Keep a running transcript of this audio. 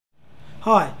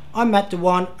Hi, I'm Matt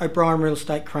Dewan, O'Brien Real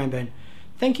Estate, Cranbourne.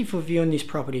 Thank you for viewing this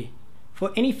property.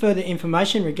 For any further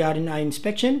information regarding an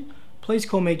inspection, please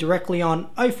call me directly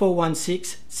on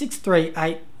 0416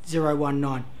 638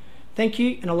 019. Thank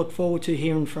you, and I look forward to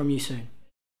hearing from you soon.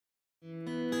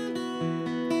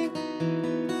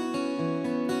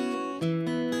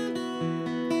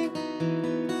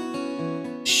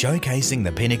 Showcasing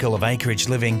the pinnacle of acreage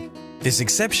living, this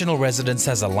exceptional residence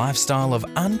has a lifestyle of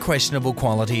unquestionable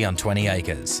quality on 20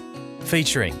 acres.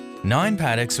 Featuring 9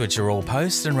 paddocks which are all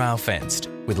post and rail fenced,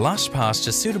 with lush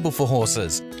pasture suitable for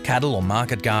horses, cattle or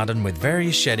market garden with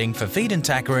various shedding for feed and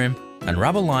tack room, and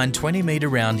rubber-lined 20-metre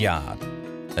round yard.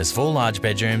 There's 4 large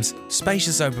bedrooms,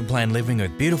 spacious open-plan living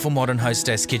with beautiful modern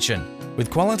hostess kitchen, with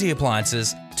quality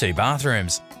appliances, 2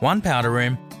 bathrooms, 1 powder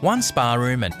room, 1 spa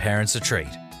room and parents' retreat.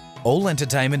 All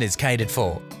entertainment is catered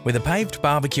for, with a paved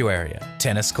barbecue area,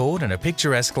 tennis court and a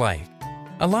picturesque lake.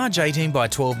 A large 18 by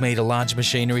 12 metre large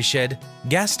machinery shed,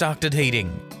 gas ducted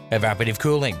heating, evaporative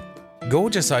cooling,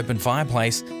 gorgeous open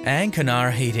fireplace and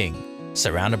Canara heating.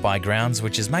 Surrounded by grounds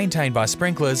which is maintained by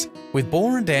sprinklers with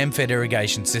bore and dam fed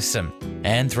irrigation system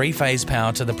and 3-phase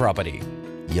power to the property.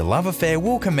 Your love affair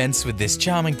will commence with this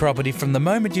charming property from the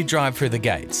moment you drive through the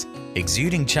gates.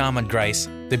 Exuding charm and grace,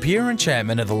 the pure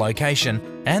enchantment of the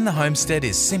location and the homestead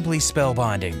is simply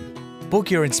spellbinding.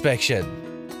 Book your inspection.